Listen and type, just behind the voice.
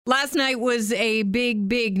Last night was a big,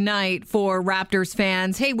 big night for Raptors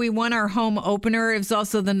fans. Hey, we won our home opener. It was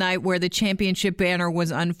also the night where the championship banner was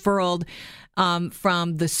unfurled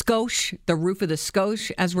from the Scotia, the roof of the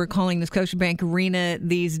Scotia, as we're calling the Scotiabank Arena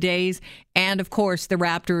these days. And, of course, the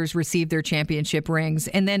Raptors received their championship rings.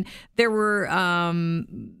 And then there were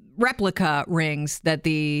replica rings that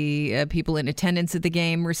the people in attendance at the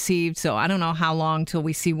game received. So I don't know how long till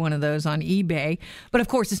we see one of those on eBay. But, of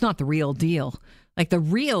course, it's not the real deal. Like the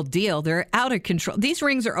real deal, they're out of control. These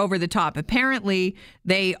rings are over the top. Apparently,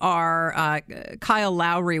 they are. Kyle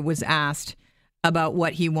Lowry was asked about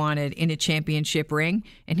what he wanted in a championship ring,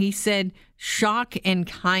 and he said shock and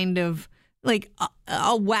kind of like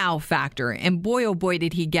a wow factor. And boy, oh boy,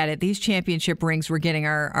 did he get it. These championship rings, we're getting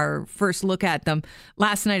our first look at them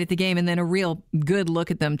last night at the game, and then a real good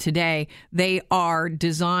look at them today. They are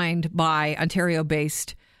designed by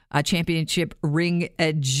Ontario-based championship ring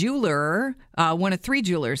jeweler, one of three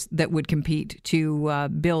jewelers that would compete to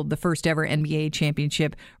build the first ever NBA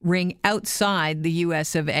championship ring outside the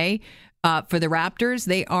US of A. For the Raptors,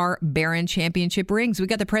 they are Barron Championship Rings. We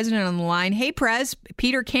got the president on the line. Hey, Prez.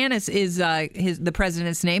 Peter Canis is the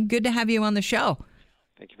president's name. Good to have you on the show.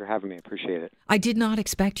 Thank you for having me. I appreciate it. I did not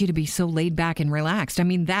expect you to be so laid back and relaxed. I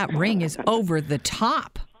mean, that ring is over the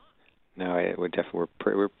top. No, we're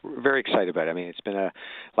very excited about it. I mean, it's been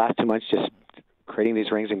last 2 months just creating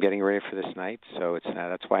these rings and getting ready for this night. So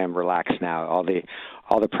that's why I'm relaxed now. All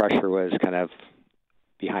the pressure was kind of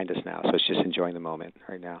behind us now. So it's just enjoying the moment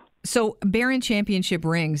right now. So Barron Championship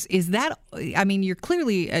Rings, is that? I mean, you're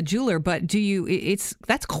clearly a jeweler, but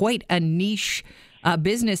that's quite a niche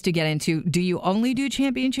business to get into. Do you only do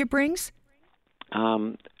championship rings?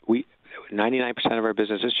 99% of our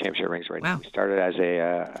business is championship rings right now. We started as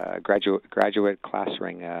a graduate class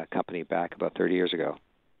ring company back about 30 years ago.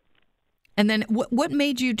 And then what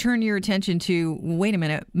made you turn your attention to, wait a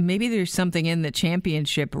minute, maybe there's something in the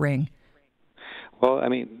championship ring? Well, I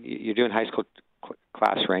mean, you're doing high school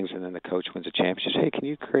class rings, and then the coach wins a championship. Hey, can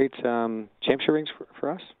you create championship rings for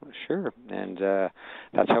us? Well, sure. And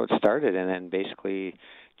that's how it started. And then basically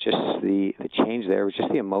just the change there was just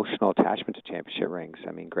the emotional attachment to championship rings.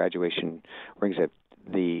 I mean, graduation rings has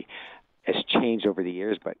changed over the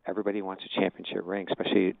years, but everybody wants a championship ring,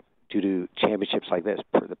 especially due to championships like this.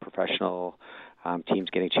 For the professional teams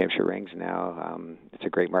getting championship rings now, it's a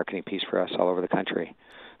great marketing piece for us all over the country.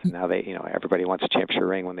 So now everybody wants a championship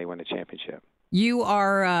ring when they win a championship. You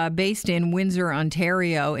are based in Windsor,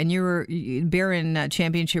 Ontario, and your Barron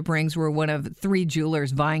Championship Rings were one of three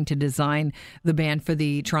jewelers vying to design the band for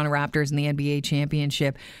the Toronto Raptors and the NBA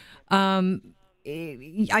Championship.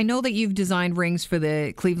 I know that you've designed rings for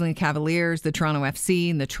the Cleveland Cavaliers, the Toronto FC,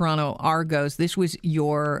 and the Toronto Argos. This was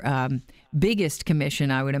your biggest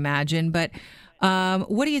commission, I would imagine. But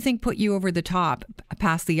what do you think put you over the top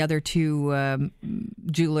past the other two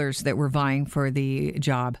jewelers that were vying for the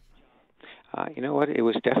job? You know what? It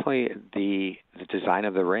was definitely the design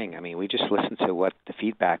of the ring. I mean, we just listened to what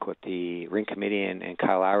the ring committee and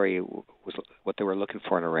Kyle Lowry was what they were looking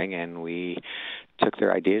for in a ring, and we took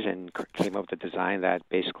their ideas and came up with a design that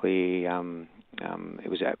basically it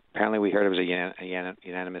was apparently we heard it was a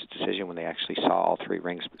unanimous decision when they actually saw all three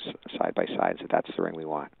rings side by side. So that's the ring we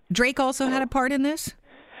want. Drake also had a part in this?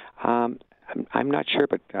 I'm not sure,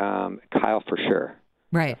 but Kyle for sure.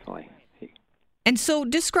 Right. Definitely. And so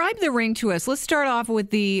describe the ring to us. Let's start off with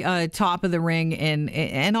the top of the ring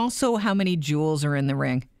and also how many jewels are in the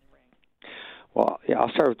ring. Well, yeah, I'll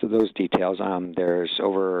start with those details. There's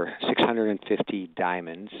over 650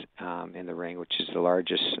 diamonds in the ring, which is the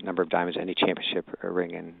largest number of diamonds any championship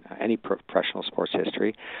ring in any professional sports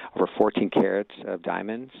history. Over 14 carats of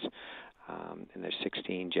diamonds, and there's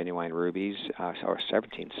 16 genuine rubies, or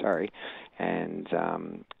 17, sorry. And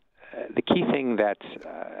the key thing that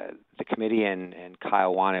the committee and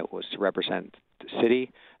Kyle wanted was to represent the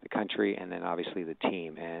city, the country, and then obviously the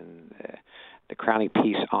team. And the crowning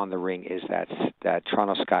piece on the ring is that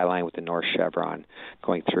Toronto skyline with the North Chevron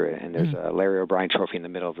going through it. And there's a Larry O'Brien trophy in the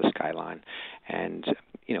middle of the skyline. And,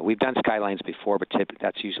 we've done skylines before, but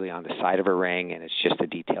that's usually on the side of a ring, and it's just the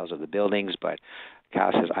details of the buildings. But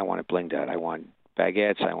Kyle says, I want it blinged out. I want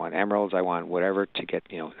baguettes. I want emeralds. I want whatever to get,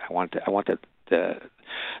 I want the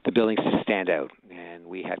buildings to stand out, and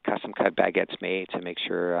we had custom cut baguettes made to make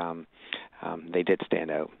sure they did stand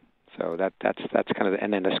out. So that's kind of,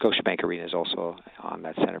 and then the Scotiabank Arena is also on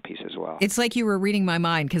that centerpiece as well. It's like you were reading my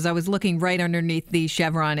mind because I was looking right underneath the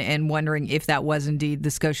chevron and wondering if that was indeed the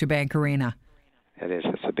Scotiabank Arena. It is.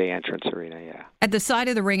 It's the Bay Entrance Arena, yeah. At the side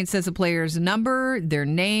of the ring, it says the player's number, their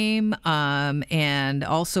name, and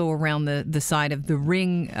also around the side of the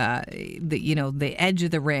ring, the edge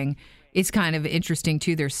of the ring, It's kind of interesting,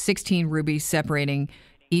 too. There's 16 rubies separating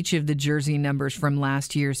each of the jersey numbers from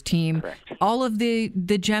last year's team. Correct. All of the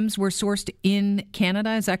gems were sourced in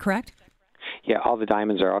Canada, is that correct? Yeah, all the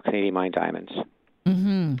diamonds are all Canadian mined diamonds.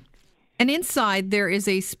 Mm-hmm. And inside, there is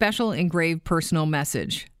a special engraved personal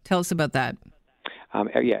message. Tell us about that.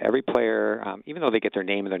 Every player, even though they get their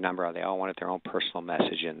name and their number, they all wanted their own personal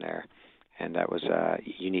message in there. And that was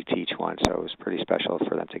unique to each one, so it was pretty special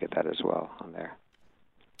for them to get that as well on there.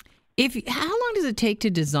 How long does it take to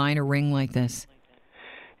design a ring like this?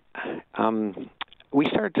 We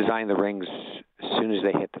started designing the rings as soon as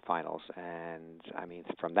they hit the finals, and I mean,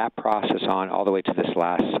 from that process on all the way to this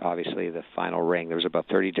last, obviously the final ring, there was about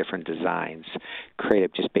 30 different designs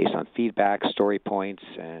created just based on feedback, story points,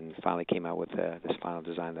 and finally came out with this final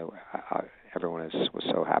design that everyone was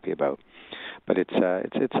so happy about. But it's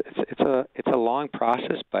a long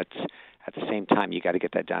process, but at the same time, you got to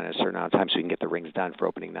get that done in a certain amount of time so you can get the rings done for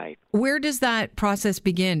opening night. Where does that process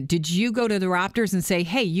begin? Did you go to the Raptors and say,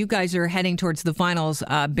 hey, you guys are heading towards the finals.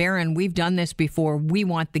 Barron, we've done this before. We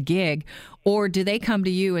want the gig. Or do they come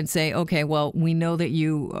to you and say, okay, well, we know that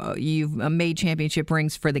you've made championship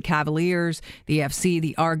rings for the Cavaliers, the FC,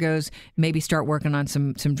 the Argos. Maybe start working on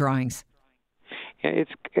some drawings. Yeah,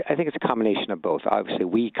 I think it's a combination of both. Obviously,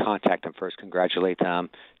 we contact them first, congratulate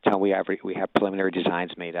them, tell them we have preliminary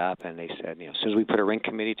designs made up, and they said, as soon as we put a ring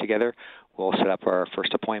committee together, we'll set up our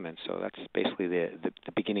first appointment. So that's basically the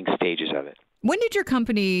beginning stages of it. When did your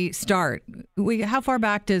company start? How far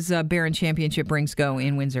back does Barron Championship Rings go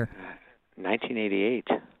in Windsor? 1988.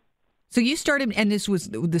 So you started, and this was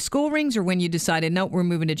the school rings, or when you decided, no, we're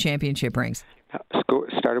moving to championship rings?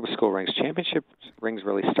 Started with school rings. Championship rings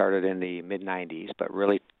really started in the mid-'90s, but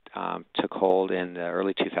really took hold in the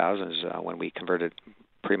early 2000s when we converted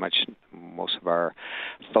pretty much most of our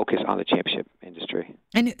focus on the championship industry.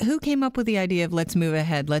 And who came up with the idea of let's move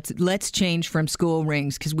ahead, let's change from school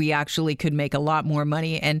rings because we actually could make a lot more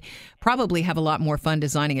money and probably have a lot more fun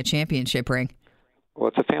designing a championship ring? Well,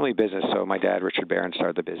 it's a family business, so my dad, Richard Barron,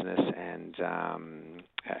 started the business, and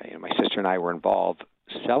my sister and I were involved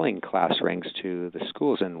selling class rings to the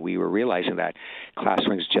schools, and we were realizing that class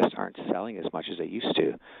rings just aren't selling as much as they used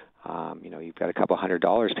to. You've got a couple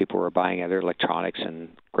 $100 people were buying other electronics, and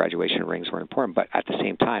graduation rings were important, but at the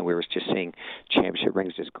same time, we were just seeing championship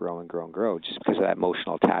rings just grow and grow and grow just because of that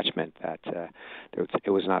emotional attachment that it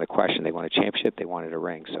was not a question. They wanted a championship, they wanted a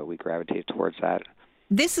ring, so we gravitated towards that.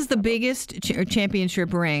 This is the biggest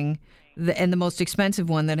championship ring and the most expensive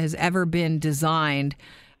one that has ever been designed.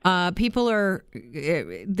 People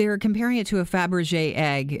they're comparing it to a Fabergé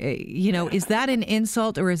egg. Is that an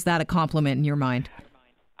insult or is that a compliment in your mind?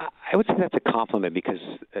 I would say that's a compliment because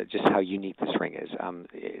just how unique this ring is.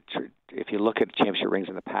 If you look at championship rings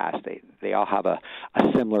in the past, they all have a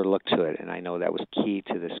similar look to it, and I know that was key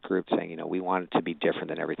to this group saying, we want it to be different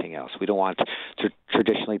than everything else. We don't want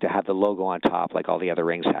traditionally to have the logo on top like all the other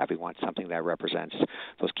rings have. We want something that represents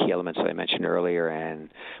those key elements that I mentioned earlier,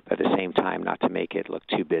 but at the same time not to make it look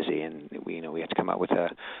too busy. And we had to come up with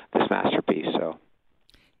this masterpiece. So.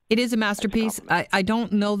 It is a masterpiece. I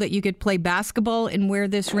don't know that you could play basketball and wear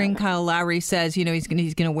this ring. Kyle Lowry says, he's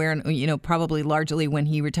going to wear, probably largely when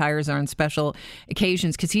he retires or on special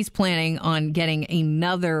occasions because he's planning on getting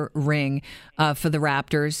another ring for the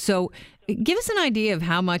Raptors. So give us an idea of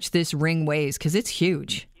how much this ring weighs because it's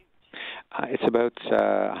huge. It's about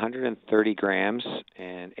 130 grams,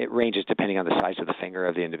 and it ranges depending on the size of the finger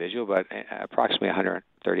of the individual, but approximately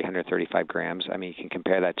 130, 135 grams. I mean, you can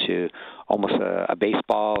compare that to almost a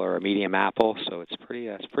baseball or a medium apple, so it's pretty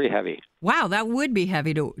heavy. Wow, that would be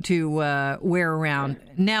heavy to wear around.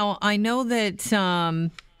 Now, I know that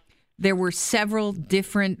there were several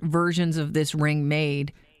different versions of this ring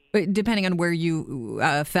made, depending on where you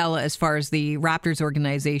fell as far as the Raptors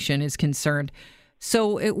organization is concerned.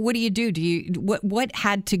 So what do you do? What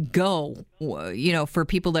had to go, for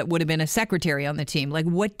people that would have been a secretary on the team? Like,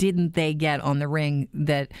 what didn't they get on the ring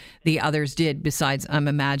that the others did? Besides, I'm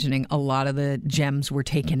imagining a lot of the gems were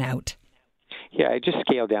taken out. Yeah, I just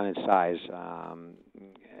scaled down in size.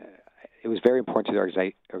 It was very important to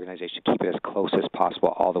the organization to keep it as close as possible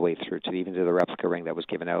all the way through to even to the replica ring that was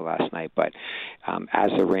given out last night. But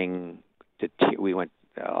as the ring, we went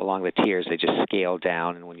along the tiers, they just scaled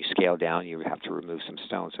down, and when you scale down, you have to remove some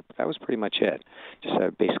stones. So that was pretty much it.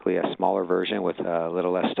 Just basically a smaller version with a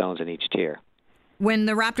little less stones in each tier. When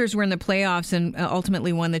the Raptors were in the playoffs and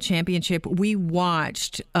ultimately won the championship, we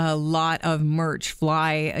watched a lot of merch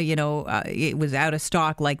fly. It was out of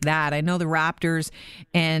stock like that. I know the Raptors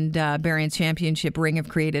and Barron's Championship Ring have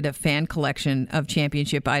created a fan collection of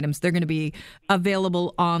championship items. They're going to be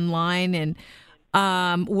available online, and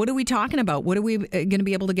What are we talking about? What are we going to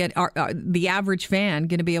be able to get the average fan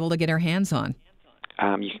going to be able to get our hands on?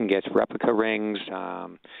 You can get replica rings,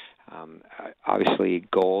 obviously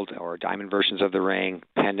gold or diamond versions of the ring,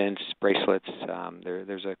 pendants, bracelets.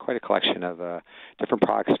 There's quite a collection of different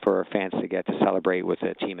products for fans to get to celebrate with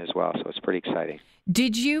the team as well. So it's pretty exciting.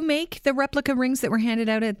 Did you make the replica rings that were handed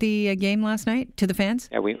out at the game last night to the fans?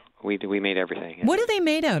 Yeah, we made everything. What are they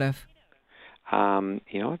made out of?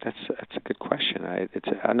 That's a good question. It's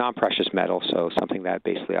a non-precious metal, so something that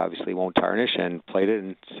basically obviously won't tarnish, and plate it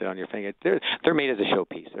and sit on your finger. They're made as a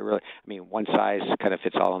showpiece. They're really, one size kind of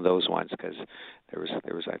fits all on those ones, because there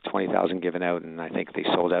was like 20,000 given out, and I think they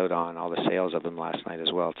sold out on all the sales of them last night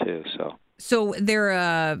as well too. So they're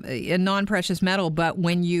a non-precious metal, but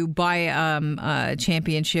when you buy a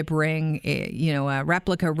championship ring, a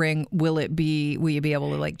replica ring, will you be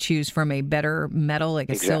able to choose from a better metal, like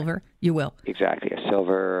a silver? You will. Exactly. A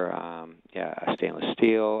silver, a stainless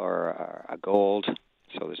steel, or a gold.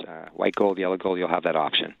 So there's white gold, yellow gold. You'll have that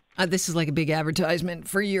option. This is like a big advertisement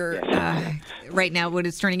for your right now, what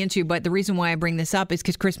it's turning into. But the reason why I bring this up is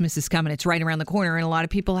because Christmas is coming. It's right around the corner. And a lot of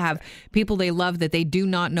people have people they love that they do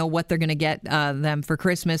not know what they're going to get them for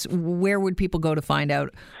Christmas. Where would people go to find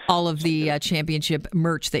out all of the championship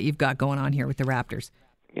merch that you've got going on here with the Raptors?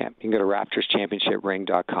 Yeah, you can go to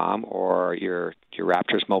raptorschampionshipring.com or your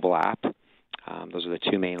Raptors mobile app. Those are the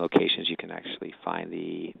two main locations you can actually find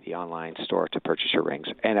the online store to purchase your rings.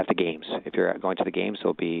 And at the games. If you're going to the games,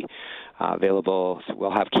 they'll be available.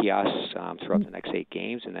 We'll have kiosks throughout the next 8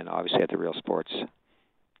 games, and then obviously at the Real Sports.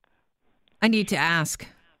 I need to ask,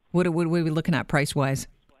 what are we looking at price-wise?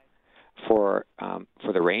 For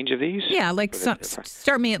the range of these? Yeah,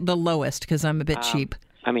 start me at the lowest, because I'm a bit cheap.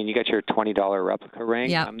 You got your $20 replica ring.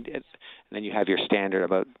 Yeah. And then you have your standard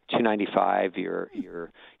about $295,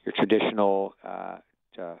 your traditional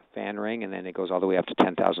fan ring, and then it goes all the way up to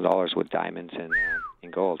 $10,000 with diamonds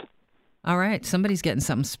and gold. All right, somebody's getting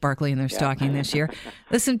something sparkly in their stocking this year.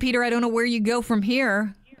 Listen, Peter, I don't know where you go from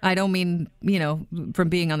here. I don't mean, from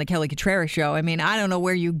being on the Kelly Cutrera show. I don't know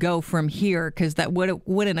where you go from here, because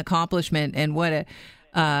what an accomplishment, and what a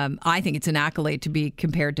I think it's an accolade to be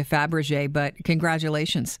compared to Fabergé, but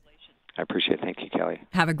congratulations. I appreciate it. Thank you, Kelly.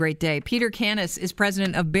 Have a great day. Peter Canis is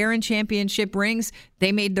president of Barron Championship Rings.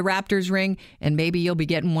 They made the Raptors ring, and maybe you'll be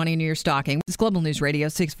getting one in your stocking. It's Global News Radio,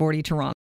 640 Toronto.